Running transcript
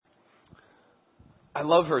I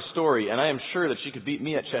love her story, and I am sure that she could beat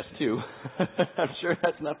me at chess too. I'm sure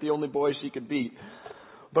that's not the only boy she could beat.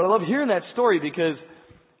 But I love hearing that story because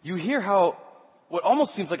you hear how what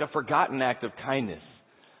almost seems like a forgotten act of kindness.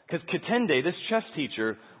 Because Katende, this chess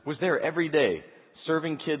teacher, was there every day,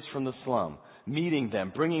 serving kids from the slum, meeting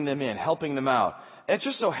them, bringing them in, helping them out. It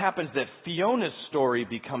just so happens that Fiona's story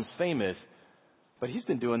becomes famous, but he's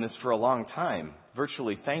been doing this for a long time,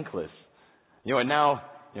 virtually thankless. And now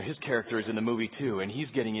his character is in the movie too, and he's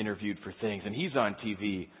getting interviewed for things, and he's on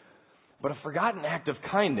TV. But a forgotten act of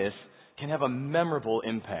kindness can have a memorable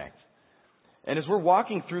impact. And as we're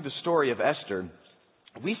walking through the story of Esther,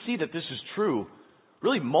 we see that this is true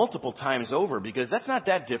really multiple times over, because that's not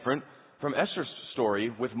that different from Esther's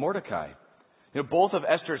story with Mordecai. Both of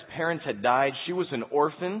Esther's parents had died. She was an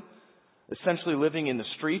orphan, essentially living in the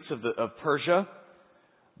streets of Persia.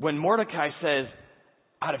 When Mordecai says,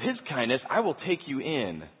 out of his kindness, I will take you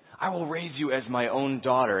in. I will raise you as my own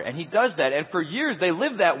daughter. And he does that. And for years they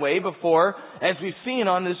lived that way before, as we've seen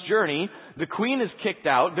on this journey, the queen is kicked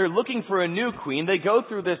out. They're looking for a new queen. They go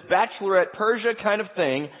through this bachelorette Persia kind of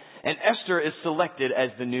thing, and Esther is selected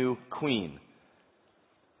as the new queen.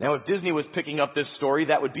 Now, if Disney was picking up this story,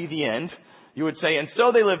 that would be the end. You would say, and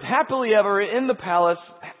so they lived happily ever in the palace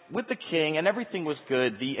with the king, and everything was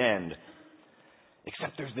good, the end.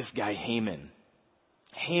 Except there's this guy, Haman.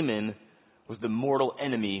 Haman was the mortal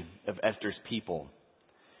enemy of Esther's people.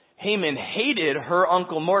 Haman hated her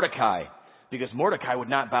uncle Mordecai because Mordecai would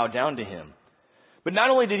not bow down to him. But not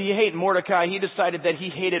only did he hate Mordecai, he decided that he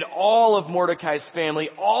hated all of Mordecai's family,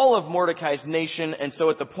 all of Mordecai's nation. And so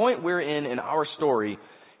at the point we're in our story,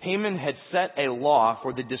 Haman had set a law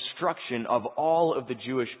for the destruction of all of the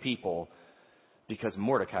Jewish people because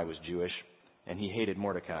Mordecai was Jewish and he hated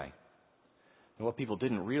Mordecai. And what people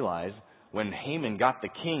didn't realize, when Haman got the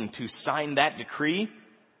king to sign that decree,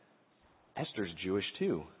 Esther's Jewish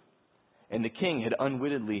too. And the king had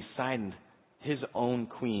unwittingly signed his own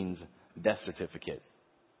queen's death certificate.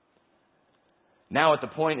 Now at the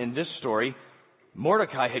point in this story,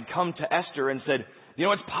 Mordecai had come to Esther and said,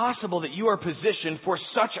 it's possible that you are positioned for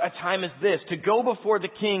such a time as this, to go before the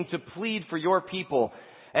king to plead for your people.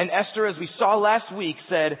 And Esther, as we saw last week,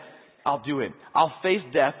 said, I'll do it. I'll face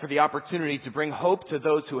death for the opportunity to bring hope to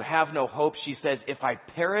those who have no hope. She says, if I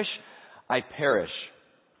perish, I perish.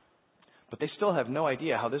 But they still have no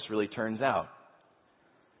idea how this really turns out.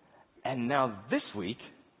 And now this week,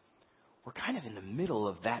 we're kind of in the middle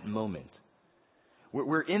of that moment.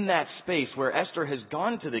 We're in that space where Esther has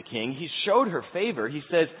gone to the king. He showed her favor. He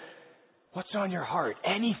says, what's on your heart?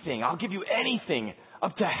 Anything. I'll give you anything,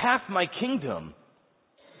 up to half my kingdom.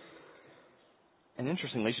 And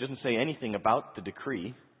interestingly, she doesn't say anything about the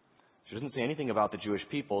decree. She doesn't say anything about the Jewish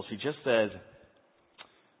people. She just says,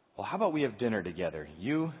 well, how about we have dinner together?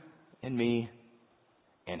 You and me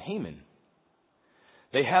and Haman.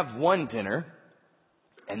 They have one dinner,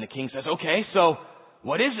 and the king says, okay, so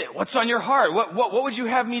what is it? What's on your heart? What would you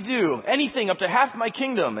have me do? Anything, up to half my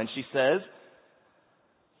kingdom. And she says,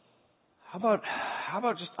 how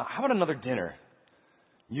about another dinner?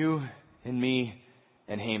 You and me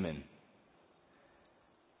and Haman.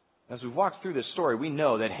 As we walk through this story, we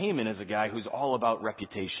know that Haman is a guy who's all about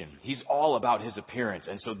reputation. He's all about his appearance.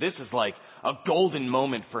 And so this is like a golden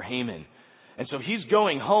moment for Haman. And so he's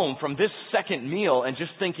going home from this second meal and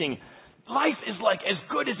just thinking, life is like as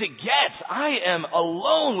good as it gets. I am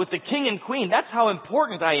alone with the king and queen. That's how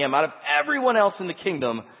important I am. Out of everyone else in the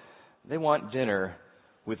kingdom, they want dinner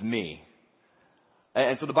with me.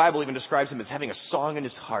 And so the Bible even describes him as having a song in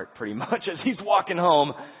his heart, pretty much, as he's walking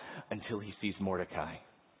home until he sees Mordecai,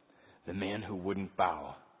 the man who wouldn't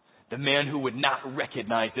bow, the man who would not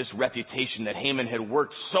recognize this reputation that Haman had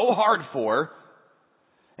worked so hard for.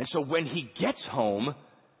 And so when he gets home,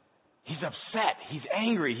 he's upset, he's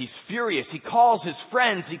angry, he's furious. He calls his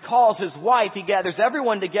friends, he calls his wife, he gathers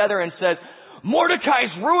everyone together and says,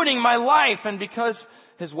 Mordecai's ruining my life. And because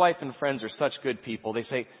his wife and friends are such good people, they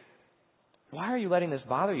say, why are you letting this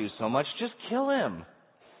bother you so much? Just kill him.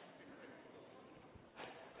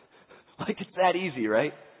 Like it's that easy,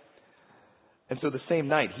 right? And so the same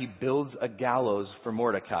night, he builds a gallows for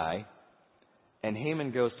Mordecai, and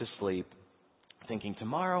Haman goes to sleep thinking,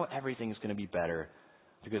 tomorrow everything's going to be better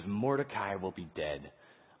because Mordecai will be dead.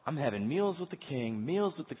 I'm having meals with the king,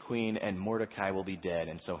 meals with the queen, and Mordecai will be dead.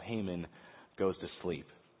 And so Haman goes to sleep.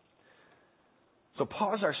 So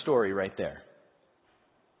pause our story right there.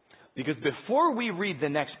 Because before we read the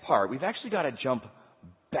next part, we've actually got to jump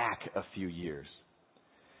back a few years.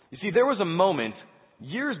 You see, there was a moment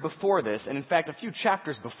years before this, and in fact a few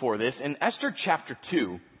chapters before this, in Esther chapter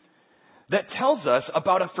 2, that tells us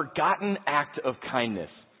about a forgotten act of kindness.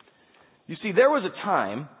 You see, there was a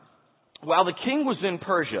time while the king was in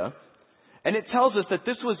Persia, and it tells us that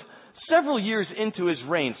this was several years into his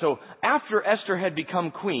reign. So after Esther had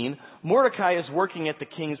become queen, Mordecai is working at the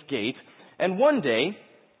king's gate, and one day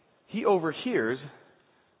he overhears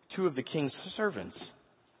two of the king's servants.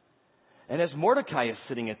 And as Mordecai is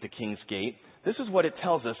sitting at the king's gate, this is what it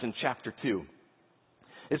tells us in chapter 2.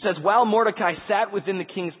 It says, while Mordecai sat within the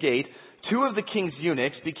king's gate, two of the king's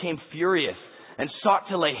eunuchs became furious and sought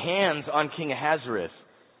to lay hands on King Ahasuerus.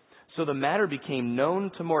 So the matter became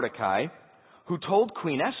known to Mordecai, who told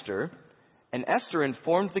Queen Esther, and Esther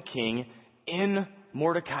informed the king in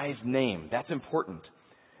Mordecai's name. That's important.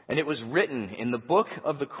 And it was written in the book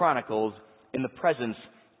of the Chronicles in the presence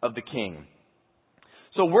of the king.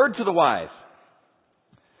 So word to the wise.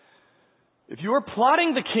 If you are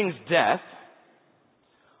plotting the king's death,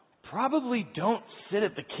 probably don't sit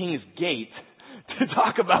at the king's gate to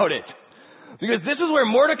talk about it. Because this is where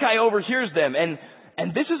Mordecai overhears them.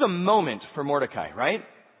 And this is a moment for Mordecai, right?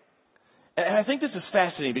 And I think this is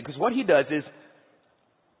fascinating because what he does is,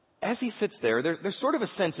 as he sits there, there's sort of a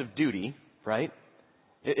sense of duty, right?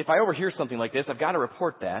 If I overhear something like this, I've got to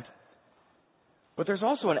report that. But there's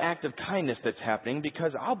also an act of kindness that's happening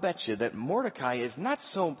because I'll bet you that Mordecai is not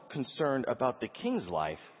so concerned about the king's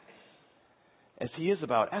life as he is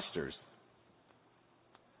about Esther's.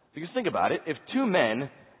 Because think about it. If two men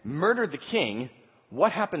murder the king,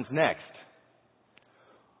 what happens next?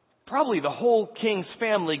 Probably the whole king's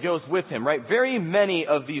family goes with him, right? Very many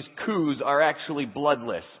of these coups are actually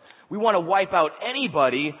bloodless. We want to wipe out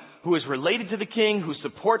anybody who is related to the king, who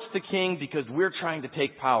supports the king, because we're trying to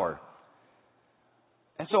take power.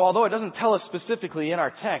 And so although it doesn't tell us specifically in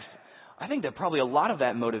our text, I think that probably a lot of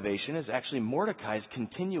that motivation is actually Mordecai's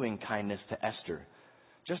continuing kindness to Esther.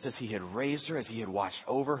 Just as he had raised her, as he had watched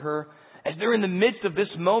over her, as they're in the midst of this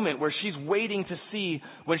moment where she's waiting to see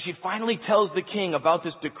when she finally tells the king about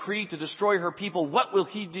this decree to destroy her people, what will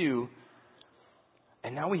he do?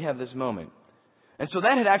 And now we have this moment. And so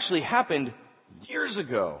that had actually happened years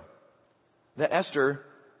ago, that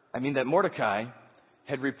Mordecai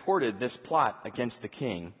had reported this plot against the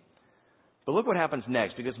king. But look what happens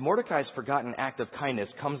next, because Mordecai's forgotten act of kindness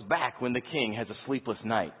comes back when the king has a sleepless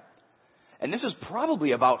night. And this is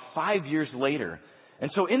probably about 5 years later. And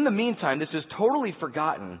so in the meantime, this is totally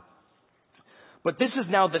forgotten. But this is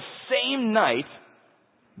now the same night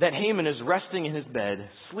that Haman is resting in his bed,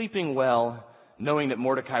 sleeping well, knowing that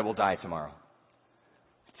Mordecai will die tomorrow.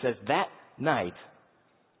 It says that night,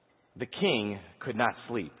 the king could not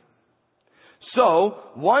sleep. So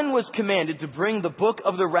one was commanded to bring the book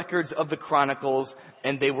of the records of the Chronicles,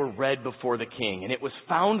 and they were read before the king. And it was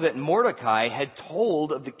found that Mordecai had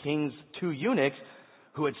told of the king's two eunuchs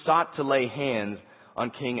who had sought to lay hands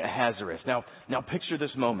on King Ahasuerus. Now picture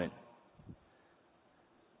this moment.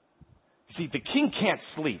 See, the king can't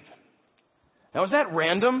sleep. Now, is that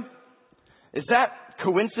random? Is that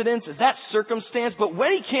coincidence? Is that circumstance? But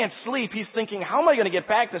when he can't sleep, he's thinking, how am I going to get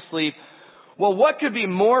back to sleep? Well, what could be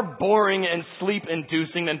more boring and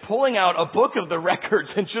sleep-inducing than pulling out a book of the records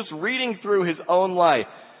and just reading through his own life?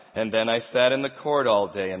 And then I sat in the court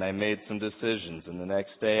all day and I made some decisions. And the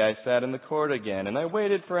next day I sat in the court again and I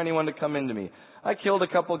waited for anyone to come into me. I killed a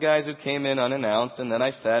couple guys who came in unannounced and then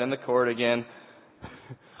I sat in the court again.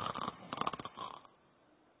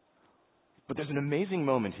 But there's an amazing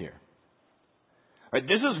moment here. Right,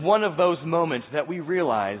 this is one of those moments that we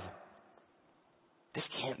realize this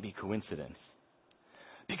can't be coincidence.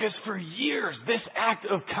 Because for years, this act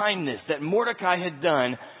of kindness that Mordecai had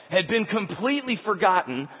done had been completely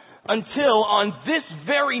forgotten until on this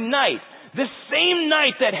very night, this same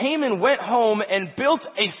night that Haman went home and built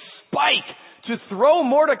a spike to throw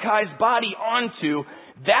Mordecai's body onto,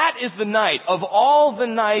 that is the night of all the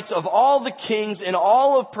nights, of all the kings in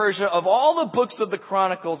all of Persia, of all the books of the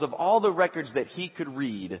Chronicles, of all the records that he could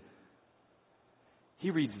read. He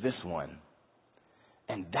reads this one.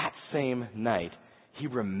 And that same night, he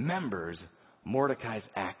remembers Mordecai's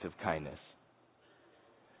act of kindness.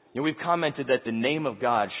 You know, we've commented that the name of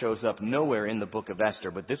God shows up nowhere in the book of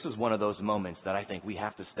Esther, but this is one of those moments that I think we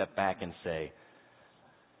have to step back and say,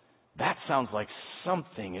 that sounds like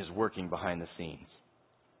something is working behind the scenes.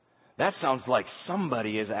 That sounds like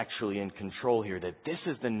somebody is actually in control here, that this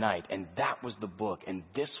is the night, and that was the book, and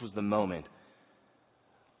this was the moment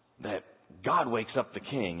that God wakes up the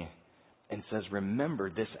king and says, remember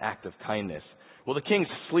this act of kindness. Well, the king's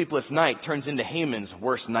sleepless night turns into Haman's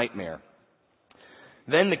worst nightmare.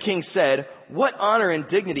 Then the king said, what honor and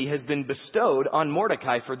dignity has been bestowed on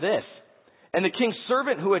Mordecai for this? And the king's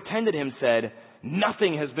servant who attended him said,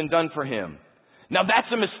 nothing has been done for him. Now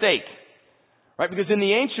that's a mistake, right? Because in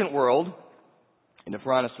the ancient world, And if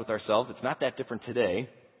we're honest with ourselves, it's not that different today.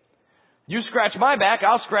 You scratch my back,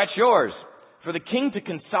 I'll scratch yours. For the king to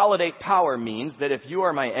consolidate power means that if you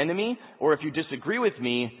are my enemy or if you disagree with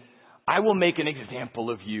me, I will make an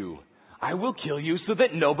example of you. I will kill you so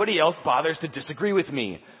that nobody else bothers to disagree with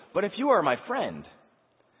me. But if you are my friend,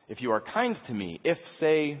 if you are kind to me, if,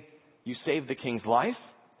 say, you save the king's life,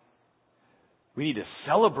 we need to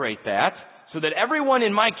celebrate that so that everyone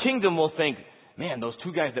in my kingdom will think, man, those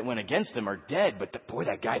two guys that went against him are dead, but boy,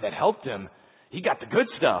 that guy that helped him, he got the good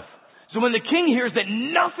stuff. So when the king hears that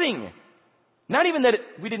nothing, not even that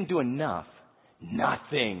we didn't do enough,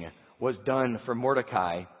 nothing was done for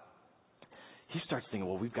Mordecai, he starts thinking,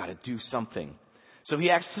 well, we've got to do something. So he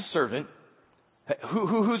asks his servant,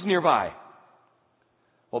 who's nearby?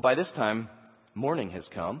 Well, by this time, morning has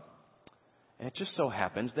come, and it just so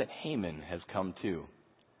happens that Haman has come too.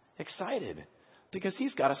 Excited, because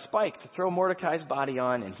he's got a spike to throw Mordecai's body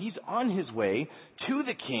on, and he's on his way to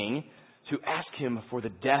the king to ask him for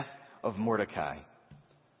the death of Mordecai.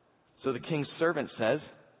 So the king's servant says,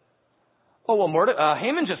 oh, well,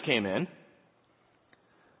 Haman just came in.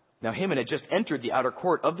 Now, Haman had just entered the outer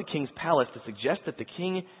court of the king's palace to suggest that the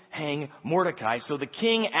king hang Mordecai. So the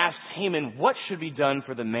king asks Haman, what should be done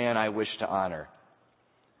for the man I wish to honor?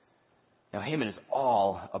 Now, Haman is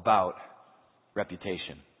all about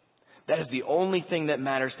reputation. That is the only thing that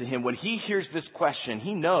matters to him. When he hears this question,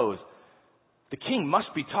 he knows the king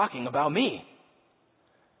must be talking about me.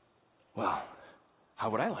 Well,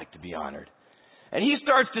 how would I like to be honored? And he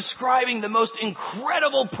starts describing the most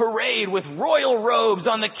incredible parade with royal robes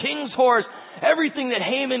on the king's horse, everything that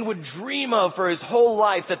Haman would dream of for his whole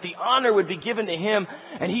life, that the honor would be given to him.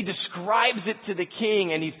 And he describes it to the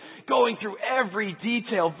king, and he's going through every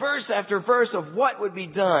detail, verse after verse, of what would be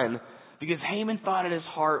done. Because Haman thought in his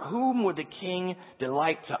heart, whom would the king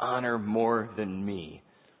delight to honor more than me?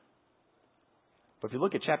 But if you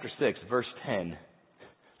look at chapter 6, verse 10,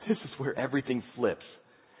 this is where everything flips.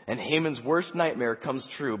 And Haman's worst nightmare comes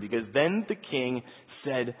true, because then the king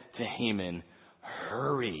said to Haman,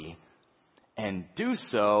 hurry and do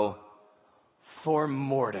so for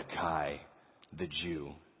Mordecai the Jew.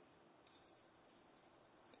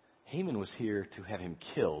 Haman was here to have him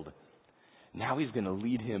killed. Now he's going to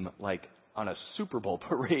lead him like on a Super Bowl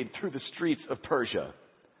parade through the streets of Persia.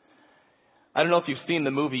 I don't know if you've seen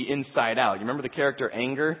the movie Inside Out. You remember the character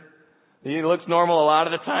Anger? He looks normal a lot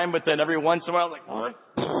of the time, but then every once in a while, like, what?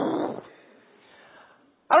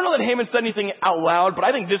 I don't know that Haman said anything out loud, but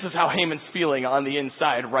I think this is how Haman's feeling on the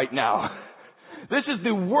inside right now. This is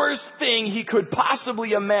the worst thing he could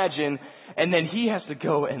possibly imagine, and then he has to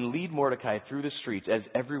go and lead Mordecai through the streets as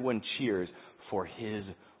everyone cheers for his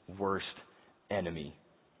worst enemy.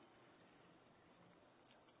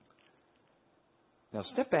 Now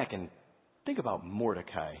step back and think about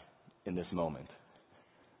Mordecai in this moment.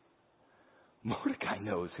 Mordecai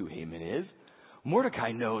knows who Haman is.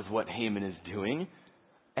 Mordecai knows what Haman is doing.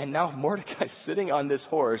 And now Mordecai's sitting on this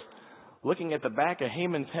horse, looking at the back of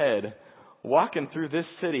Haman's head, walking through this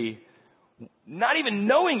city, not even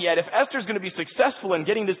knowing yet if Esther's going to be successful in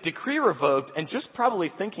getting this decree revoked, and just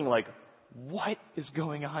probably thinking like, what is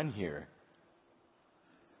going on here?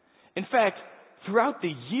 In fact, throughout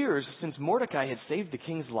the years since Mordecai had saved the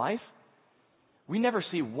king's life, we never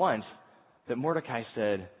see once that Mordecai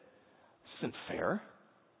said, this isn't fair.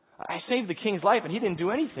 I saved the king's life and he didn't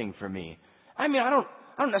do anything for me. I mean, I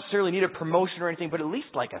don't necessarily need a promotion or anything, but at least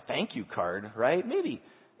like a thank you card, right? Maybe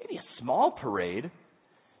a small parade.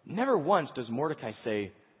 Never once does Mordecai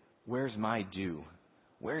say, where's my due?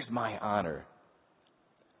 Where's my honor?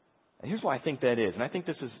 And here's why I think that is. And I think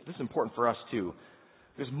this is important for us too.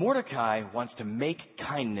 Because Mordecai wants to make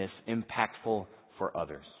kindness impactful for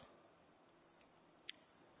others.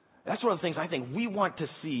 That's one of the things I think we want to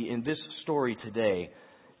see in this story today,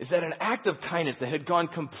 is that an act of kindness that had gone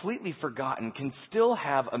completely forgotten can still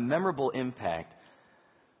have a memorable impact,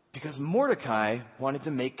 because Mordecai wanted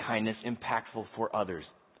to make kindness impactful for others.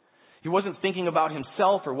 He wasn't thinking about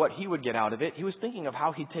himself or what he would get out of it. He was thinking of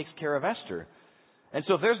how he takes care of Esther. And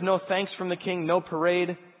so if there's no thanks from the king, no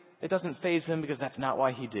parade, it doesn't faze him, because that's not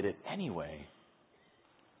why he did it anyway.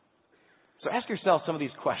 So ask yourself some of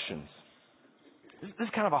these questions. This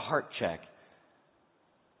is kind of a heart check.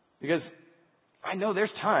 Because I know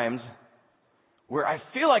there's times where I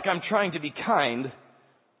feel like I'm trying to be kind,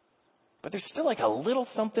 but there's still like a little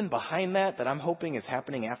something behind that I'm hoping is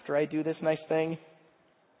happening after I do this nice thing.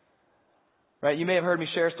 Right? You may have heard me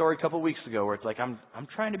share a story a couple of weeks ago where it's like I'm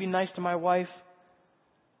trying to be nice to my wife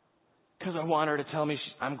because I want her to tell me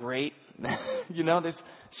I'm great. You know, there's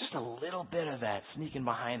just a little bit of that sneaking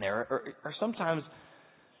behind there. Or sometimes,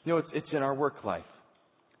 you know, it's in our work life.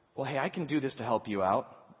 well, hey, I can do this to help you out,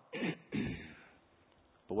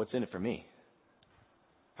 but what's in it for me?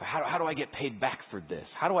 How do I get paid back for this?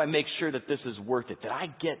 How do I make sure that this is worth it, that I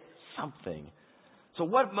get something? So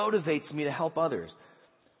what motivates me to help others?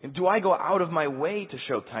 And do I go out of my way to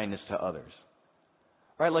show kindness to others?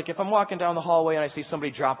 Right? Like if I'm walking down the hallway and I see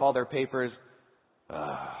somebody drop all their papers,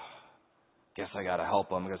 guess I got to help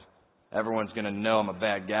them because everyone's going to know I'm a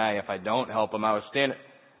bad guy if I don't help them. I was standing.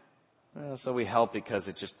 So we help because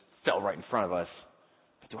it just fell right in front of us.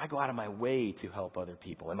 But do I go out of my way to help other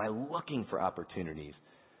people? Am I looking for opportunities?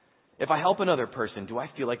 If I help another person, do I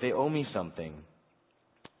feel like they owe me something?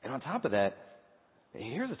 And on top of that,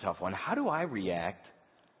 here's a tough one. How do I react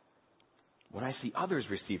when I see others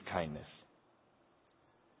receive kindness?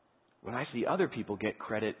 When I see other people get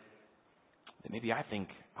credit that maybe I think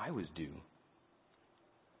I was due?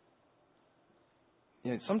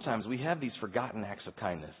 You know, sometimes we have these forgotten acts of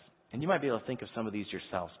kindness. And you might be able to think of some of these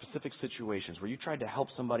yourself, specific situations where you tried to help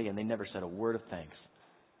somebody and they never said a word of thanks.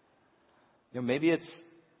 You know, maybe it's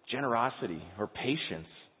generosity or patience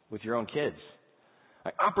with your own kids.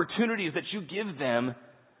 Like opportunities that you give them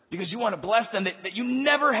because you want to bless them that you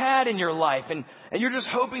never had in your life. And you're just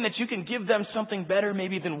hoping that you can give them something better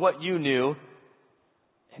maybe than what you knew.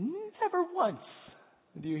 And never once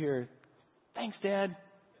do you hear, thanks, Dad.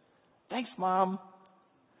 Thanks, Mom.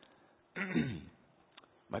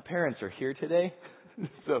 My parents are here today.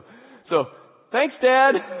 So thanks,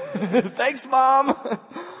 Dad. Thanks, Mom.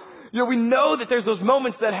 You know, we know that there's those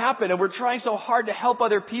moments that happen and we're trying so hard to help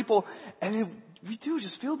other people. And we do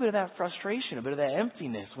just feel a bit of that frustration, a bit of that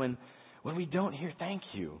emptiness when we don't hear thank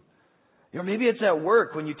you. You know, maybe it's at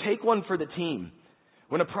work when you take one for the team.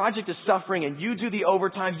 When a project is suffering and you do the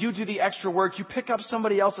overtime, you do the extra work, you pick up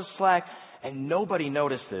somebody else's slack and nobody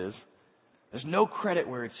notices. There's no credit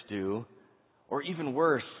where it's due. Or even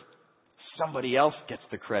worse, somebody else gets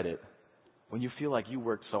the credit when you feel like you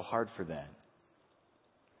worked so hard for that.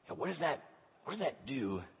 Now, what does that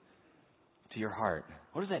do to your heart?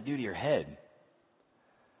 What does that do to your head?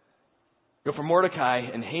 You know, for Mordecai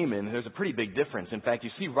and Haman, there's a pretty big difference. In fact,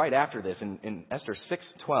 you see right after this in Esther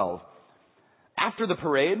 6:12, after the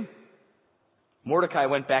parade, Mordecai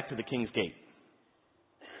went back to the king's gate.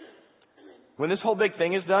 When this whole big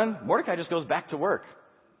thing is done, Mordecai just goes back to work.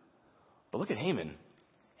 But look at Haman.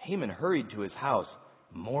 Haman hurried to his house,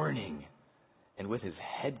 mourning and with his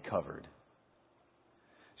head covered.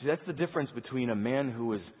 See, that's the difference between a man who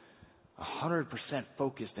was 100%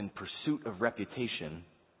 focused in pursuit of reputation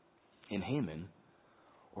in Haman,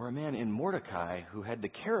 or a man in Mordecai who had the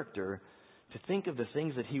character to think of the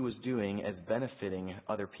things that he was doing as benefiting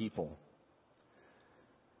other people.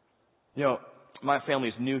 You know, my family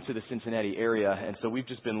is new to the Cincinnati area, and so we've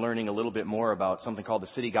just been learning a little bit more about something called the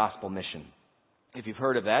City Gospel Mission. If you've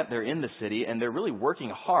heard of that, they're in the city, and they're really working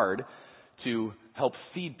hard to help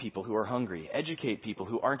feed people who are hungry, educate people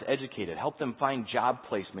who aren't educated, help them find job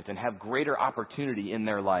placement and have greater opportunity in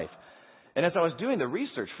their life. And as I was doing the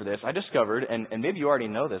research for this, I discovered, and maybe you already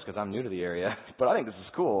know this because I'm new to the area, but I think this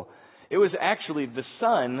is cool. It was actually the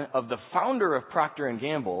son of the founder of Procter &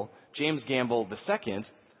 Gamble, James Gamble II,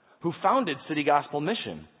 who founded City Gospel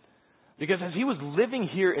Mission. Because as he was living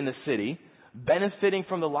here in the city, benefiting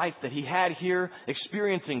from the life that he had here,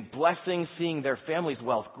 experiencing blessings, seeing their family's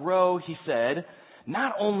wealth grow, he said,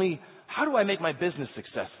 not only how do I make my business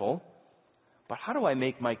successful, but how do I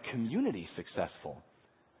make my community successful?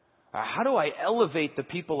 How do I elevate the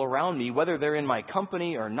people around me, whether they're in my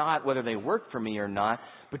company or not, whether they work for me or not,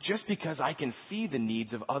 but just because I can see the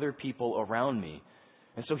needs of other people around me.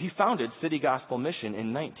 And so he founded City Gospel Mission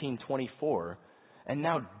in 1924, and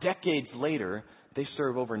now decades later, they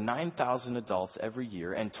serve over 9,000 adults every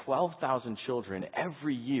year and 12,000 children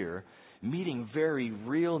every year, meeting very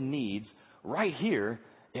real needs right here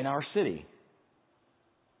in our city.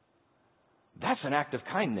 That's an act of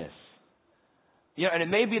kindness. You know, and it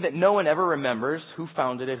may be that no one ever remembers who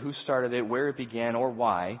founded it, who started it, where it began, or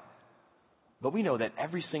why, but we know that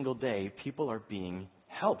every single day people are being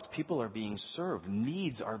helped. People are being served.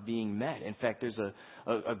 Needs are being met. In fact, there's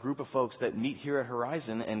a group of folks that meet here at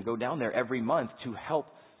Horizon and go down there every month to help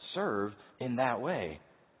serve in that way.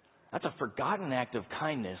 That's a forgotten act of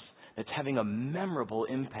kindness that's having a memorable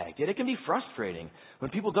impact. Yet it can be frustrating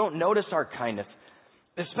when people don't notice our kindness,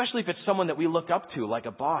 especially if it's someone that we look up to, like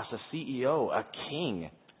a boss, a CEO, a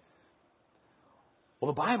king.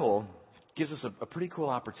 Well, the Bible gives us a pretty cool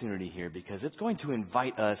opportunity here because it's going to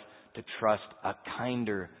invite us to trust a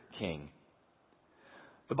kinder king.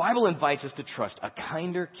 The Bible invites us to trust a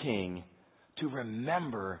kinder king to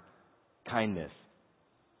remember kindness.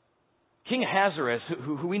 King Ahasuerus,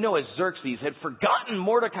 who we know as Xerxes, had forgotten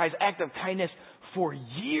Mordecai's act of kindness For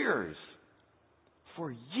years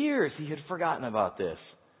he had forgotten about this.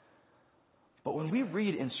 But when we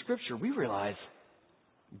read in Scripture, we realize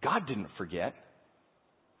God didn't forget.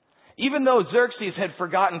 Even though Xerxes had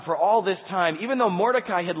forgotten for all this time, even though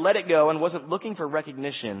Mordecai had let it go and wasn't looking for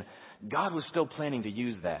recognition, God was still planning to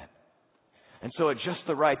use that. And so at just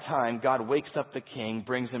the right time, God wakes up the king,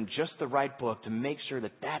 brings him just the right book to make sure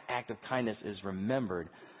that that act of kindness is remembered.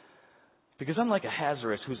 Because unlike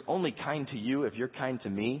Ahasuerus, who's only kind to you if you're kind to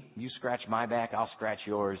me, you scratch my back, I'll scratch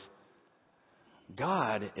yours,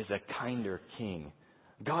 God is a kinder king.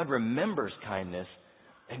 God remembers kindness,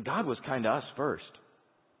 and God was kind to us first.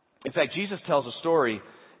 In fact, Jesus tells a story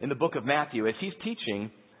in the book of Matthew. As he's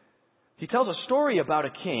teaching, he tells a story about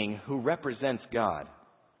a king who represents God.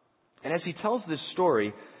 And as he tells this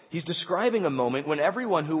story, he's describing a moment when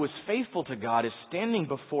everyone who was faithful to God is standing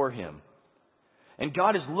before him. And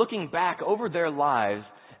God is looking back over their lives,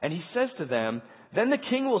 and he says to them, "Then the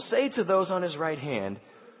king will say to those on his right hand,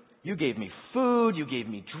 'You gave me food, you gave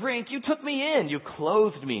me drink, you took me in, you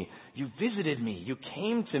clothed me, you visited me, you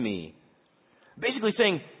came to me.'" Basically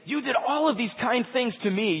saying, "You did all of these kind things to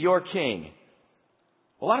me, your king."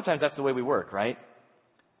 Well, a lot of times that's the way we work, right?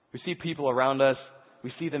 We see people around us,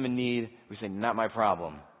 we see them in need, we say, "Not my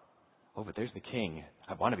problem." "Oh, but there's the king.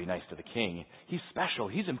 I want to be nice to the king. He's special.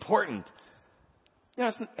 He's important." You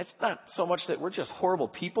know, it's not so much that we're just horrible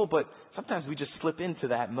people, but sometimes we just slip into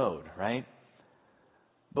that mode, right?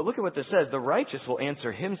 But look at what this says. "The righteous will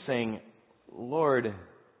answer him saying, 'Lord,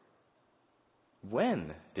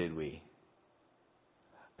 when did we?'"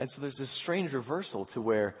 And so there's this strange reversal to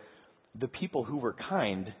where the people who were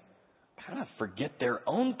kind of forget their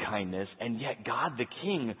own kindness, and yet God the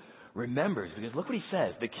King remembers. Because look what he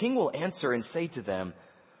says. "The king will answer and say to them,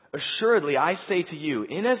 'Assuredly I say to you,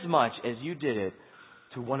 inasmuch as you did it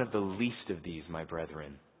to one of the least of these, my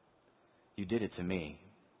brethren, you did it to me.'"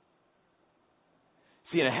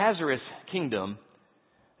 See, in Ahasuerus' kingdom,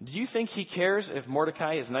 do you think he cares if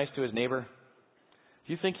Mordecai is nice to his neighbor?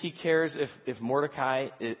 Do you think he cares if Mordecai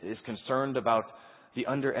is concerned about the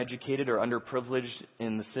undereducated or underprivileged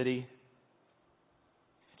in the city?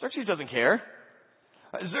 Xerxes doesn't care.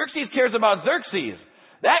 Xerxes cares about Xerxes.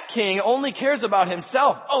 That king only cares about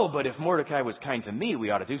himself. "Oh, but if Mordecai was kind to me, we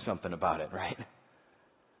ought to do something about it," right?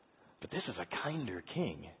 But this is a kinder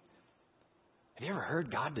king. Have you ever heard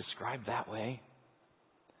God described that way?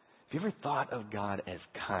 Have you ever thought of God as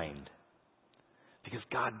kind? Because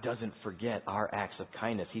God doesn't forget our acts of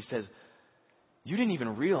kindness. He says, "You didn't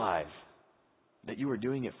even realize that you were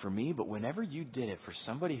doing it for me, but whenever you did it for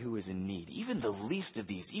somebody who is in need, even the least of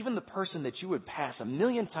these, even the person that you would pass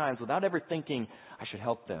 1,000,000 times without ever thinking, I should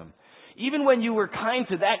help them. Even when you were kind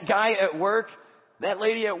to that guy at work, that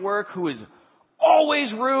lady at work who is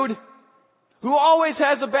always rude, who always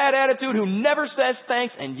has a bad attitude, who never says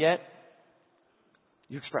thanks, and yet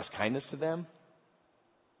you express kindness to them.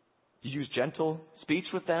 You use gentle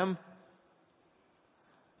speech with them."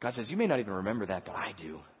 God says, "You may not even remember that, but I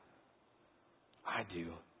do. I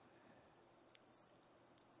do."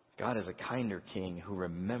 God is a kinder king who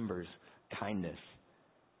remembers kindness.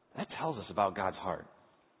 That tells us about God's heart.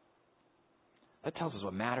 That tells us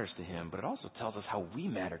what matters to him, but it also tells us how we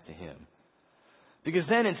matter to him. Because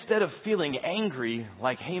then instead of feeling angry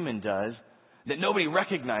like Haman does, that nobody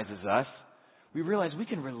recognizes us, we realize we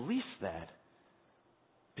can release that.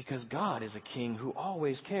 Because God is a king who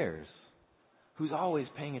always cares, who's always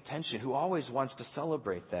paying attention, who always wants to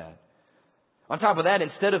celebrate that. On top of that,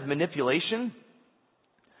 instead of manipulation,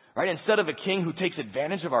 right, instead of a king who takes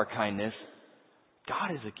advantage of our kindness,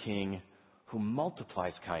 God is a king who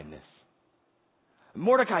multiplies kindness.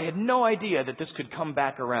 Mordecai had no idea that this could come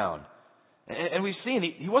back around. And we've seen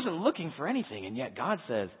he wasn't looking for anything, and yet God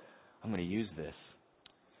says, "I'm going to use this."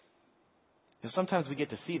 And sometimes we get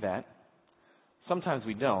to see that. Sometimes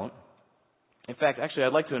we don't. In fact, actually,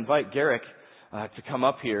 I'd like to invite Garrick to come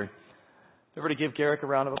up here. Everybody give Garrick a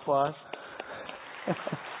round of applause.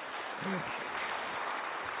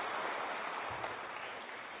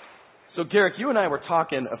 So, Garrick, you and I were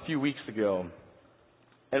talking a few weeks ago,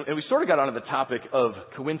 and we sort of got onto the topic of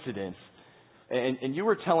coincidence. And you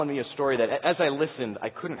were telling me a story that, as I listened, I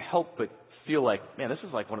couldn't help but feel like, man, this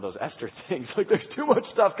is like one of those Esther things. Like there's too much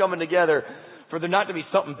stuff coming together for there not to be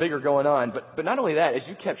something bigger going on. But not only that, as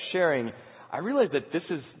you kept sharing, I realized that this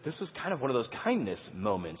was kind of one of those kindness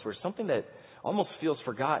moments where something that almost feels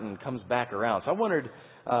forgotten comes back around. So I wondered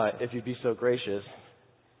if you'd be so gracious.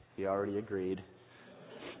 He already agreed.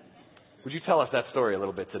 Would you tell us that story a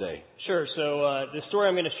little bit today? Sure. So the story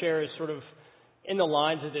I'm going to share is sort of in the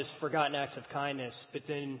lines of this forgotten acts of kindness, but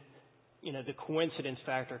then the coincidence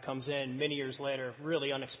factor comes in many years later,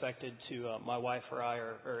 really unexpected to my wife or I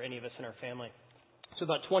or any of us in our family. So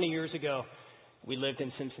about 20 years ago, we lived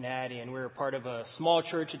in Cincinnati, and we were part of a small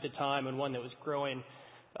church at the time, and one that was growing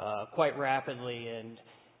quite rapidly. And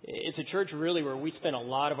it's a church really where we spent a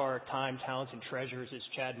lot of our time, talents, and treasures, as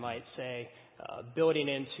Chad might say, building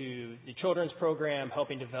into the children's program,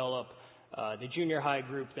 helping develop the junior high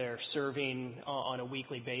group there, serving on a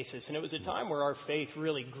weekly basis. And it was a time where our faith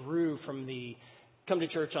really grew from the come to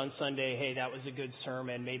church on Sunday, hey, that was a good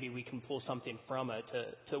sermon, maybe we can pull something from it,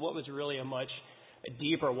 to what was really a much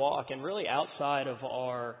deeper walk. And really outside of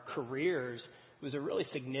our careers, it was a really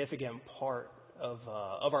significant part of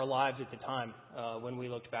our lives at the time when we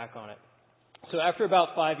looked back on it. So after about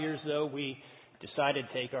 5 years, though, we decided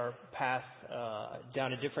to take our path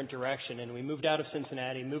down a different direction, and we moved out of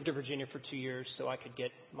Cincinnati, moved to Virginia for 2 years so I could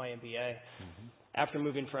get my MBA. Mm-hmm. After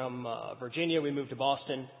moving from Virginia, we moved to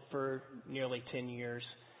Boston for nearly 10 years.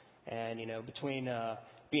 And, between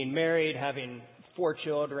being married, having 4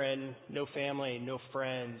 children, no family, no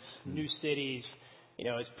friends, new cities,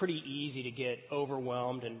 it's pretty easy to get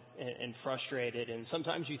overwhelmed and frustrated. And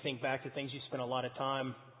sometimes you think back to things you spent a lot of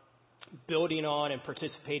time building on and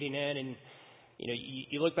participating in, and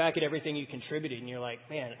you look back at everything you contributed and you're like,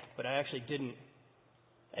 man, but I didn't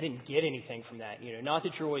get anything from that. Not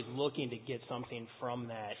that you're always looking to get something from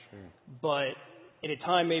that, sure. But at a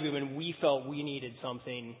time maybe when we felt we needed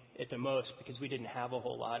something at the most because we didn't have a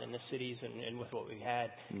whole lot in the cities and with what we had,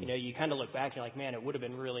 you kind of look back and you're like, man, it would have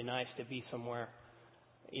been really nice to be somewhere,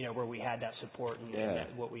 where we had that support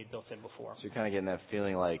and what we had built in before. So you're kind of getting that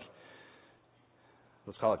feeling like,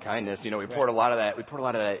 let's call it kindness. We poured a lot of that. We poured a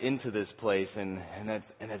lot of that into this place, and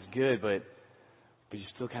that's good. But you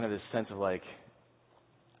still kind of this sense of like,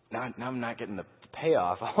 now I'm not getting the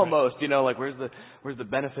payoff almost. Right. Like where's the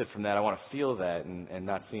benefit from that? I want to feel that and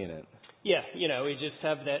not seeing it. Yeah, we just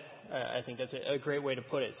have that. I think that's a great way to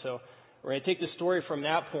put it. So we're going to take the story from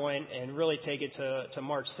that point and really take it to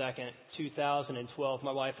March 2nd, 2012.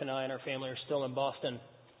 My wife and I and our family are still in Boston.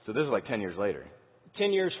 So this is like 10 years later.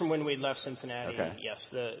 10 years from when we left Cincinnati, okay. Yes,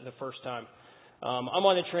 the first time. I'm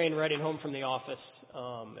on the train riding home from the office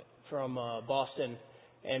from Boston,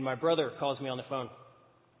 and my brother calls me on the phone.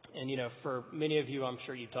 And, for many of you, I'm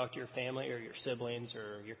sure you talk to your family or your siblings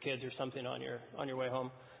or your kids or something on your way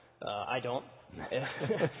home. I don't.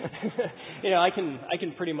 I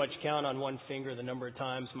can pretty much count on one finger the number of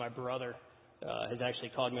times my brother has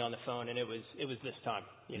actually called me on the phone, and it was this time.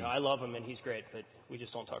 I love him and he's great, but we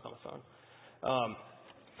just don't talk on the phone.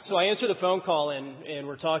 So I answer the phone call and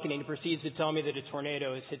we're talking, and he proceeds to tell me that a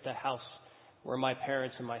tornado has hit the house where my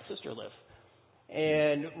parents and my sister live.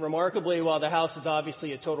 And remarkably, while the house is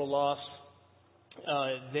obviously a total loss,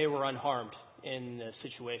 they were unharmed in the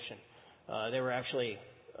situation. They were actually,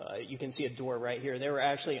 you can see a door right here. They were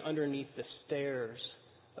actually underneath the stairs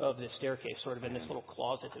of the staircase, sort of in this little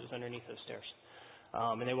closet that was underneath those stairs.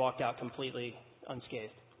 And they walked out completely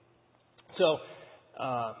unscathed. So,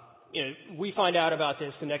 we find out about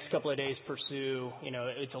this the next couple of days, pursue,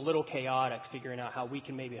 it's a little chaotic figuring out how we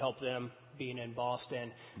can maybe help them being in Boston.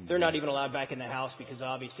 Mm-hmm. They're not even allowed back in the house because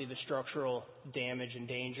obviously the structural damage and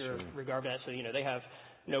danger regard that. So, they have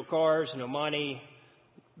no cars, no money,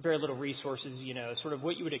 very little resources, sort of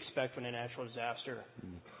what you would expect when a natural disaster,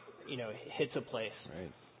 hits a place.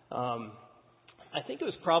 Right. I think it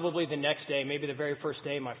was probably the next day, maybe the very first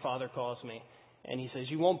day, my father calls me and he says,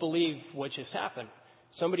 "You won't believe what just happened.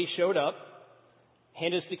 Somebody showed up,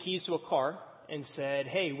 handed us the keys to a car, and said,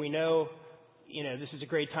 hey, we know, this is a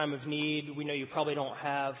great time of need. We know you probably don't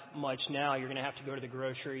have much now. You're going to have to go to the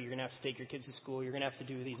grocery. You're going to have to take your kids to school. You're going to have to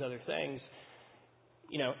do these other things.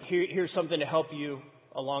 Here's something to help you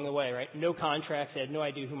along the way," right? No contracts. They had no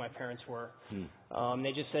idea who my parents were.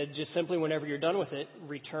 They just said, just simply whenever you're done with it,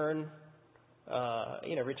 return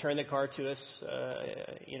the car to us,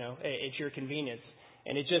 at your convenience.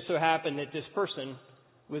 And it just so happened that this person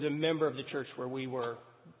was a member of the church where we were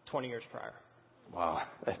 20 years prior. Wow.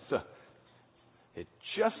 It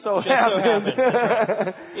just so happened.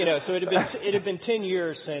 So it had been 10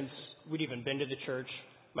 years since we'd even been to the church.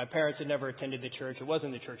 My parents had never attended the church. It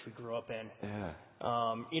wasn't the church we grew up in.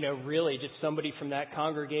 Yeah. Really just somebody from that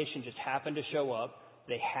congregation just happened to show up.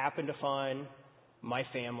 They happened to find my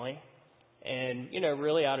family. And,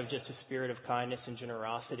 really out of just a spirit of kindness and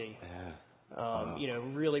generosity. Yeah.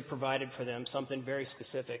 Really provided for them something very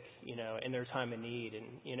specific, in their time of need. And,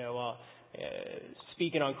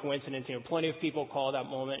 speaking on coincidence, plenty of people call that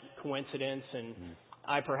moment coincidence, and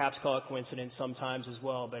I perhaps call it coincidence sometimes as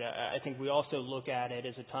well. But I think we also look at it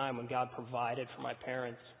as a time when God provided for my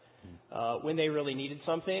parents when they really needed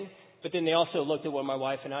something. But then they also looked at what my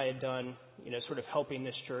wife and I had done, sort of helping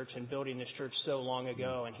this church and building this church so long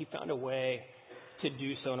ago. And he found a way to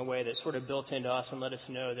do so in a way that sort of built into us and let us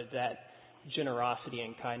know that generosity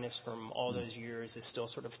and kindness from all those years is still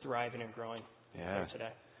sort of thriving and growing today.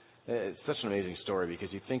 It's such an amazing story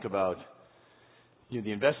because you think about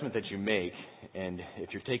the investment that you make, and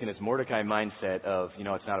if you're taking this Mordecai mindset of,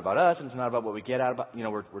 it's not about us and it's not about what we get out of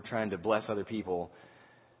it, we're trying to bless other people.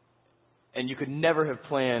 And you could never have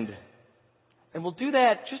planned, and we'll do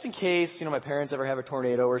that just in case, my parents ever have a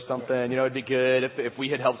tornado or something, it'd be good if we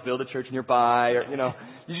had helped build a church nearby, or,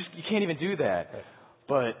 you can't even do that.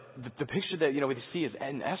 But the picture that, we see is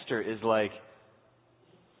in Esther is like,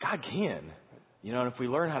 God can, and if we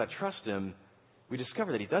learn how to trust Him, we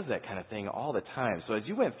discover that He does that kind of thing all the time. So as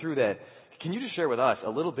you went through that, can you just share with us a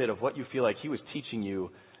little bit of what you feel like He was teaching you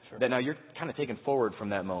that now you're kind of taking forward from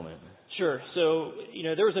that moment? Sure. So,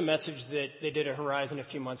 there was a message that they did at Horizon a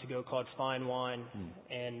few months ago called Fine Wine.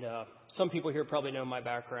 And some people here probably know my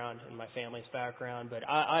background and my family's background, but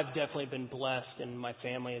I've definitely been blessed, and my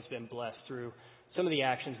family has been blessed through some of the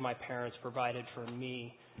actions my parents provided for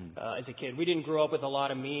me as a kid. We didn't grow up with a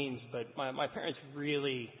lot of means, but my parents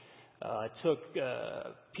really took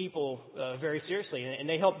people very seriously, and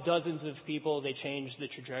they helped dozens of people. They changed the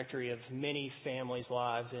trajectory of many families'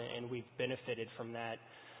 lives, and we've benefited from that,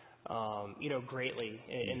 greatly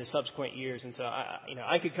in the subsequent years. And so,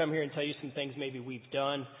 I could come here and tell you some things maybe we've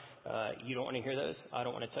done. You don't want to hear those. I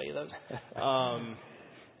don't want to tell you those.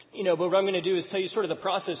 But what I'm going to do is tell you sort of the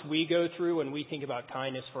process we go through when we think about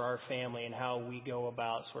kindness for our family and how we go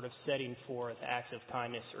about sort of setting forth acts of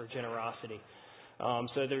kindness or generosity.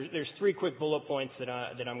 So there's 3 quick bullet points that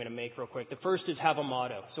I'm going to make real quick. The first is have a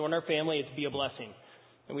motto. So in our family, it's be a blessing.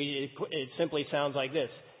 And it simply sounds like this.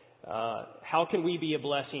 How can we be a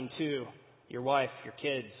blessing to your wife, your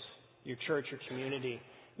kids, your church, your community,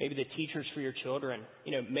 maybe the teachers for your children?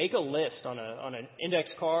 Make a list on an index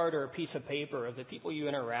card or a piece of paper of the people you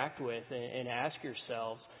interact with and ask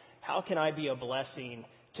yourselves, how can I be a blessing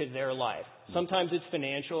to their life? Sometimes it's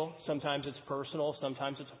financial, sometimes it's personal,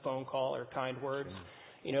 sometimes it's a phone call or kind words,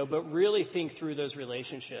 but really think through those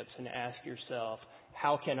relationships and ask yourself,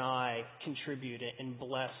 how can I contribute and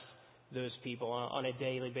bless those people on a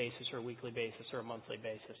daily basis or a weekly basis or a monthly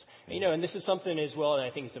basis? And this is something as well that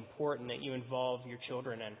I think is important that you involve your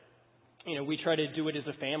children in. We try to do it as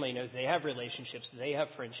a family. They have relationships, they have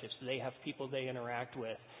friendships, they have people they interact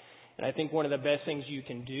with. And I think one of the best things you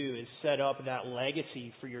can do is set up that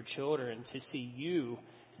legacy for your children to see you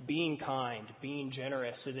being kind, being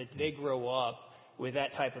generous, so that they grow up with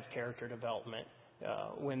that type of character development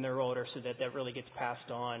when they're older, so that really gets passed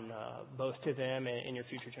on both to them and your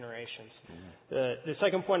future generations. The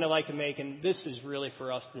second point I'd like to make, and this is really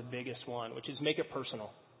for us the biggest one, which is make it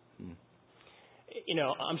personal.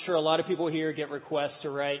 I'm sure a lot of people here get requests to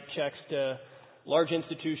write checks to large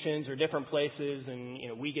institutions or different places,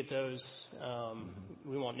 and we get those.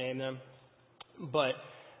 We won't name them, but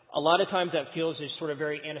a lot of times that feels just sort of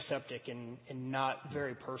very antiseptic and not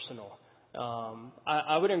very personal.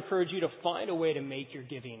 I would encourage you to find a way to make your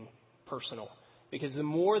giving personal, because the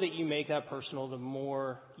more that you make that personal, the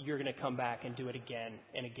more you're going to come back and do it again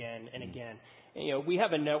and again and again. And, we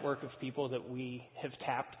have a network of people that we have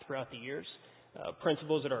tapped throughout the years,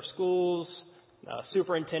 principals at our schools,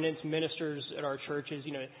 superintendents, ministers at our churches.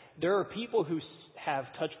 There are people who have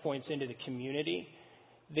touch points into the community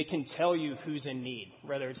that can tell you who's in need,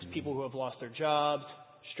 whether it's people who have lost their jobs,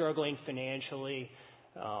 struggling financially,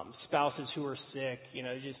 spouses who are sick,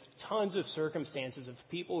 just tons of circumstances of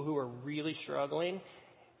people who are really struggling.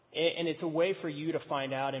 And it's a way for you to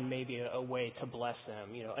find out and maybe a way to bless them,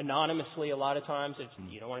 anonymously a lot of times. If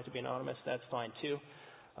you don't want it to be anonymous, that's fine too.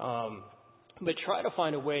 But try to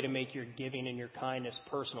find a way to make your giving and your kindness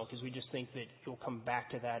personal, because we just think that you'll come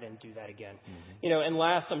back to that and do that again. And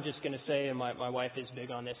last, I'm just going to say, and my wife is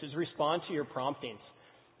big on this, is respond to your promptings.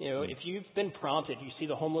 If you've been prompted, you see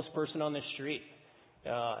the homeless person on the street,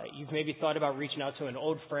 you've maybe thought about reaching out to an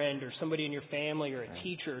old friend or somebody in your family or a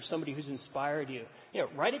teacher or somebody who's inspired you.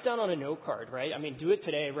 Write it down on a note card, right? Do it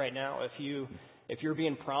today, right now. If you're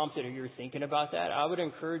being prompted or you're thinking about that, I would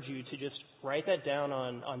encourage you to just write that down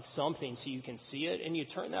on something so you can see it, and you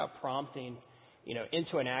turn that prompting,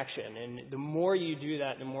 into an action. And the more you do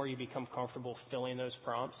that, the more you become comfortable filling those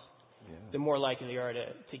prompts, the more likely you are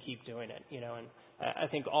to keep doing it, And I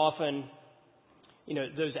think often,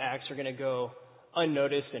 those acts are going to go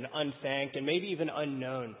unnoticed and unthanked and maybe even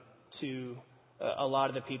unknown to a lot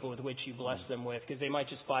of the people with which you bless them with, because they might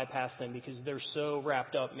just bypass them because they're so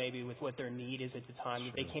wrapped up maybe with what their need is at the time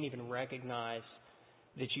that they can't even recognize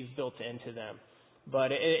that you've built into them.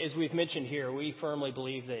 But as we've mentioned here, we firmly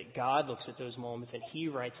believe that God looks at those moments and He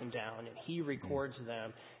writes them down and He records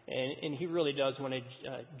them. And He really does want to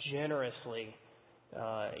generously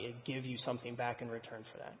give you something back in return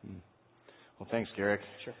for that. Well, thanks, Garrick.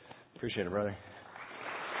 Sure. Appreciate it, brother.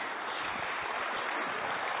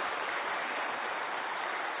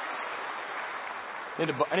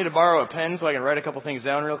 I need to borrow a pen so I can write a couple things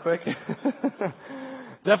down real quick.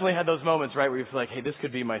 Definitely had those moments, right, where you feel like, hey, this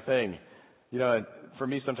could be my thing. You know, for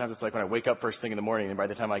me, sometimes it's like when I wake up first thing in the morning, and by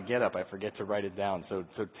the time I get up, I forget to write it down. So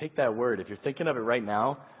take that word. If you're thinking of it right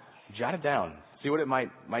now, jot it down. See what it might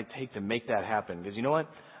take to make that happen. Because you know what?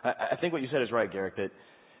 I think what you said is right, Garrick, that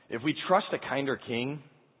if we trust a kinder king,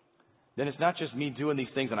 then it's not just me doing these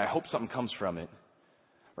things and I hope something comes from it.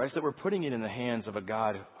 Right? It's that we're putting it in the hands of a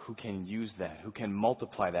God who can use that, who can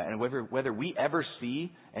multiply that. And whether we ever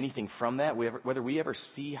see anything from that, whether we ever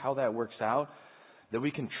see how that works out, that we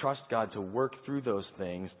can trust God to work through those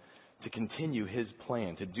things, to continue His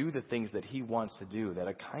plan, to do the things that He wants to do, that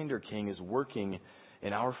a kinder king is working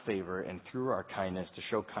in our favor and through our kindness to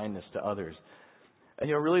show kindness to others. And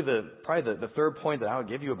you know, really probably the third point that I would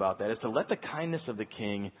give you about that is to let the kindness of the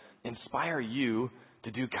king inspire you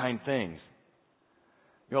to do kind things.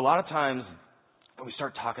 You know, a lot of times when we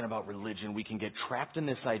start talking about religion, we can get trapped in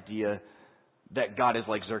this idea that God is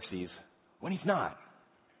like Xerxes, when He's not.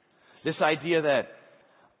 This idea that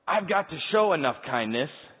I've got to show enough kindness,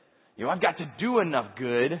 you know, I've got to do enough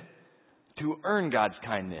good to earn God's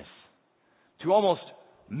kindness, to almost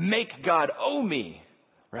make God owe me,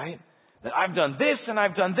 right? That I've done this and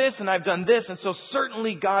I've done this and I've done this, and so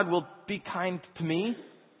certainly God will be kind to me.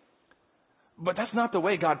 But that's not the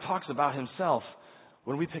way God talks about Himself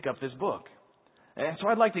when we pick up this book. And so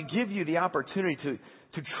I'd like to give you the opportunity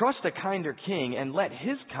to trust a kinder king and let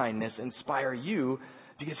His kindness inspire you,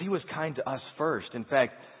 because He was kind to us first. In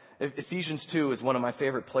fact, Ephesians 2 is one of my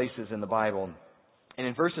favorite places in the Bible. And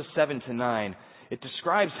in verses 7 to 9, it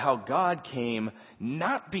describes how God came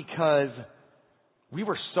not because we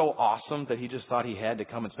were so awesome that He just thought He had to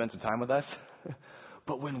come and spend some time with us,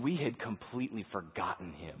 but when we had completely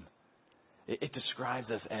forgotten Him. It describes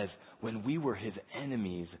us as when we were His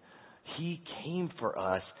enemies, He came for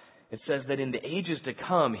us. It says that in the ages to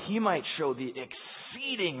come, He might show the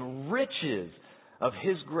exceeding riches of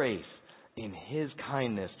His grace in His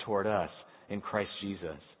kindness toward us in Christ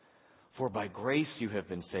Jesus. For by grace you have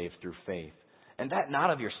been saved through faith. And that not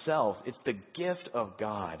of yourself, it's the gift of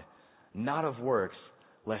God, not of works,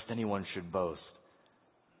 lest anyone should boast.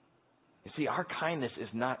 You see, our kindness is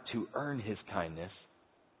not to earn His kindness.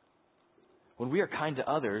 When we are kind to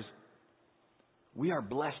others, we are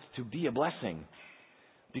blessed to be a blessing.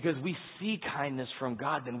 Because we see kindness from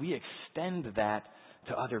God, then we extend that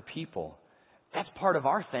to other people. That's part of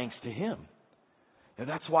our thanks to Him. And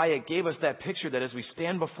that's why it gave us that picture that as we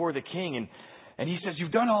stand before the King and He says,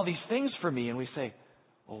 you've done all these things for me. And we say,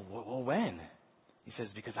 well, when? He says,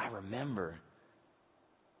 because I remember.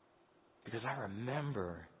 Because I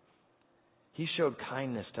remember. He showed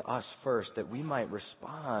kindness to us first that we might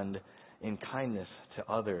respond in kindness to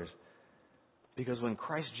others. Because when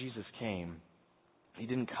Christ Jesus came, He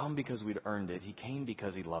didn't come because we'd earned it. He came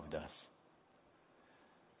because He loved us.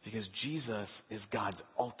 Because Jesus is God's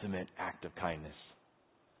ultimate act of kindness.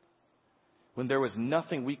 When there was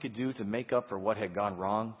nothing we could do to make up for what had gone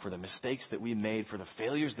wrong, for the mistakes that we made, for the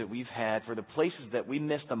failures that we've had, for the places that we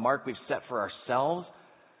missed the mark we've set for ourselves,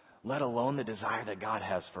 let alone the desire that God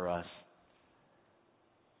has for us.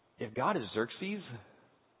 If God is Xerxes,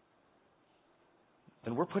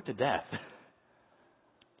 then we're put to death.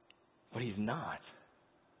 But He's not.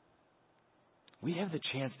 We have the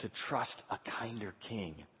chance to trust a kinder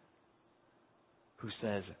king who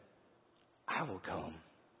says, I will come.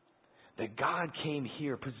 That God came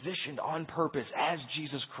here positioned on purpose as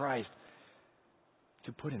Jesus Christ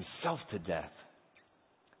to put Himself to death,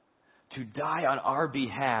 to die on our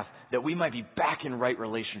behalf, that we might be back in right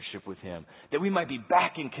relationship with Him, that we might be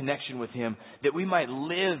back in connection with Him, that we might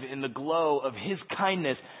live in the glow of His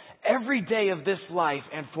kindness every day of this life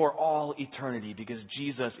and for all eternity, because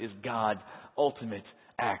Jesus is God's ultimate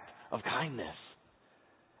act of kindness.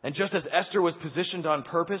 And just as Esther was positioned on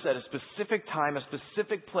purpose at a specific time, a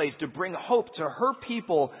specific place, to bring hope to her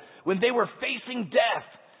people when they were facing death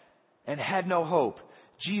and had no hope,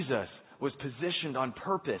 Jesus was positioned on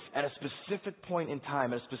purpose at a specific point in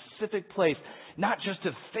time, at a specific place, not just to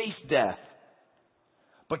face death,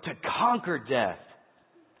 but to conquer death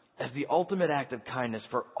as the ultimate act of kindness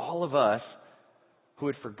for all of us who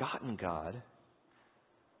had forgotten God,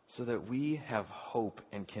 so that we have hope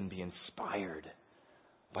and can be inspired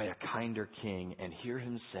by a kinder king and hear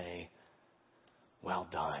Him say, well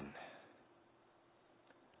done.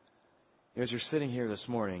 As you're sitting here this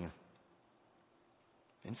morning,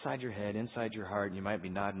 inside your head, inside your heart, you might be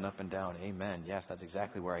nodding up and down, amen, yes, that's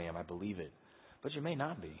exactly where I am, I believe it. But you may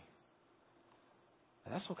not be.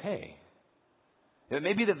 And that's okay. It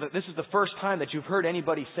may be that this is the first time that you've heard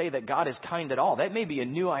anybody say that God is kind at all. That may be a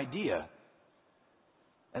new idea.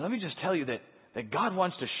 And let me just tell you that God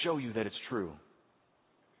wants to show you that it's true.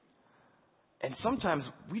 And sometimes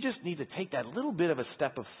we just need to take that little bit of a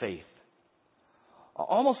step of faith.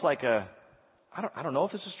 Almost like I don't know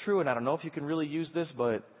if this is true, and I don't know if you can really use this,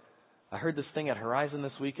 but I heard this thing at Horizon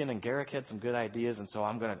this weekend, and Garrick had some good ideas, and so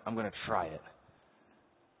I'm gonna try it.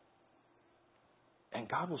 And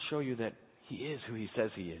God will show you that He is who He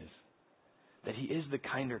says He is, that He is the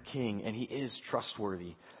kinder King, and He is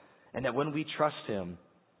trustworthy, and that when we trust Him,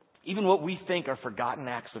 even what we think are forgotten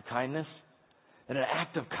acts of kindness, that an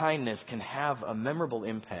act of kindness can have a memorable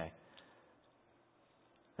impact.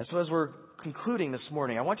 And so as we're concluding this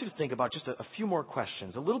morning, I want you to think about just a few more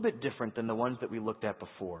questions, a little bit different than the ones that we looked at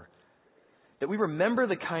before. That we remember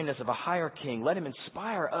the kindness of a higher King. Let Him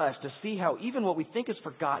inspire us to see how even what we think is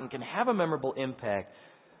forgotten can have a memorable impact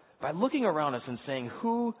by looking around us and saying,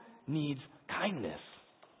 who needs kindness?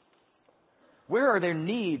 Where are there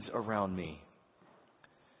needs around me?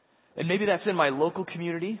 And maybe that's in my local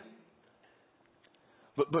community.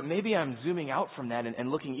 But maybe I'm zooming out from that and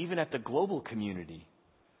looking even at the global community.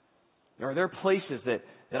 Are there places that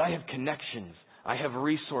I have connections, I have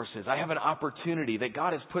resources, I have an opportunity, that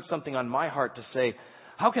God has put something on my heart to say,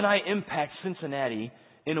 how can I impact Cincinnati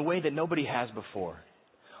in a way that nobody has before?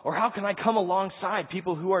 Or how can I come alongside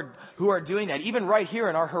people who are doing that, even right here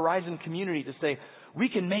in our Horizon community, to say, we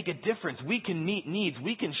can make a difference, we can meet needs,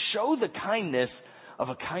 we can show the kindness of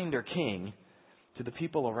a kinder King to the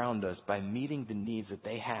people around us by meeting the needs that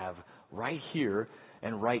they have right here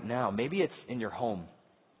and right now. Maybe it's in your home.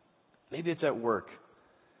 Maybe it's at work.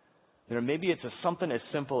 Maybe it's something as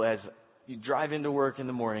simple as you drive into work in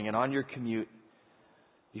the morning, and on your commute,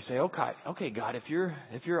 you say, okay, God, if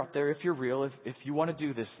you're up there, if you're real, if you want to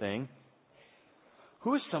do this thing,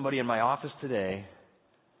 who is somebody in my office today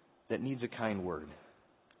that needs a kind word,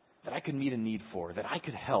 that I could meet a need for, that I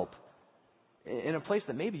could help in a place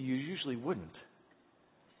that maybe you usually wouldn't,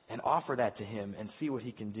 and offer that to Him and see what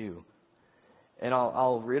He can do. And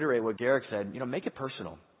I'll reiterate what Garrick said. Make it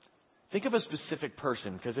personal. Think of a specific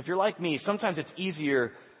person, because if you're like me, sometimes it's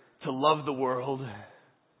easier to love the world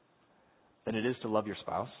than it is to love your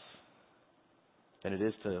spouse, than it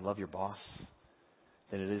is to love your boss,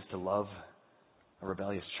 than it is to love a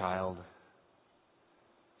rebellious child.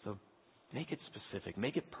 So make it specific,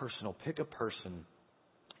 make it personal, pick a person,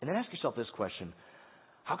 and then ask yourself this question: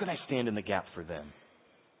 how can I stand in the gap for them?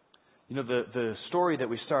 The story that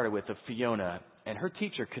we started with of Fiona and her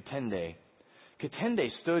teacher, Katende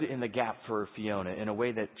stood in the gap for Fiona in a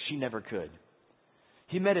way that she never could.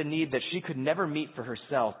 He met a need that she could never meet for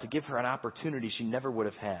herself to give her an opportunity she never would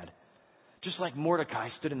have had. Just like Mordecai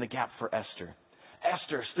stood in the gap for Esther.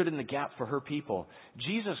 Esther stood in the gap for her people.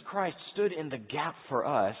 Jesus Christ stood in the gap for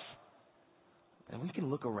us. And we can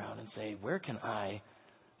look around and say, where can I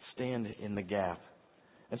stand in the gap?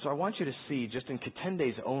 And so I want you to see, just in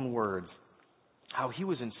Katende's own words, how he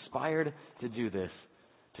was inspired to do this,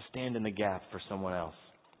 to stand in the gap for someone else.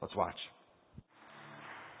 Let's watch.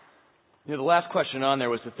 The last question on there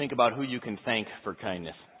was to think about who you can thank for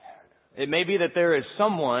kindness. It may be that there is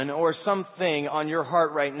someone or something on your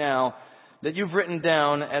heart right now that you've written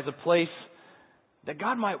down as a place that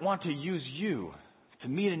God might want to use you to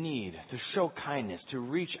meet a need, to show kindness, to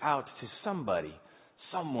reach out to somebody,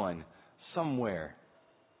 someone, somewhere.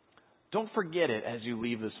 Don't forget it as you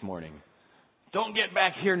leave this morning. Don't get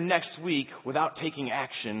back here next week without taking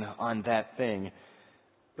action on that thing.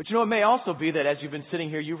 But it may also be that as you've been sitting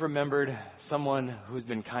here, you've remembered someone who's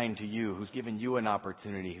been kind to you, who's given you an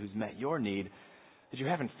opportunity, who's met your need that you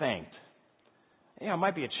haven't thanked. It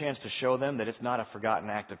might be a chance to show them that it's not a forgotten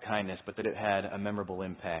act of kindness, but that it had a memorable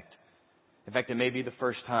impact. In fact, it may be the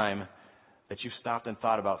first time that you've stopped and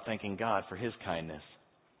thought about thanking God for His kindness.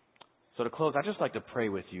 So to close, I'd just like to pray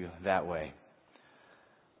with you that way.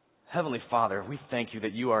 Heavenly Father, we thank You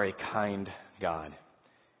that You are a kind God.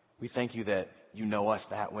 We thank You that You know us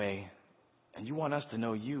that way, and You want us to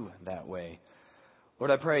know You that way.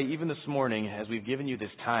 Lord, I pray even this morning, as we've given You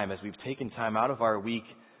this time, as we've taken time out of our week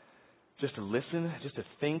just to listen, just to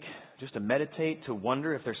think, just to meditate, to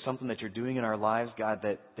wonder if there's something that You're doing in our lives, God,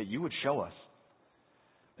 that You would show us.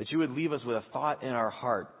 That You would leave us with a thought in our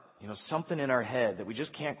heart, something in our head that we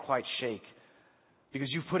just can't quite shake because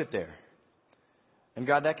You've put it there. And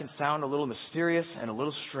God, that can sound a little mysterious and a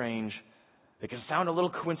little strange. It can sound a little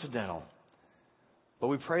coincidental. But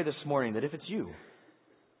we pray this morning that if it's You,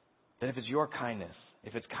 that if it's your kindness,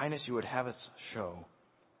 if it's kindness you would have us show,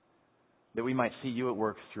 that we might see you at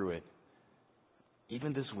work through it,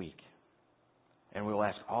 even this week. And we will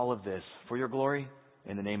ask all of this for your glory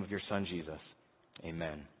in the name of your Son, Jesus.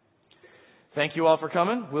 Amen. Thank you all for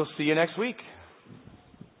coming. We'll see you next week.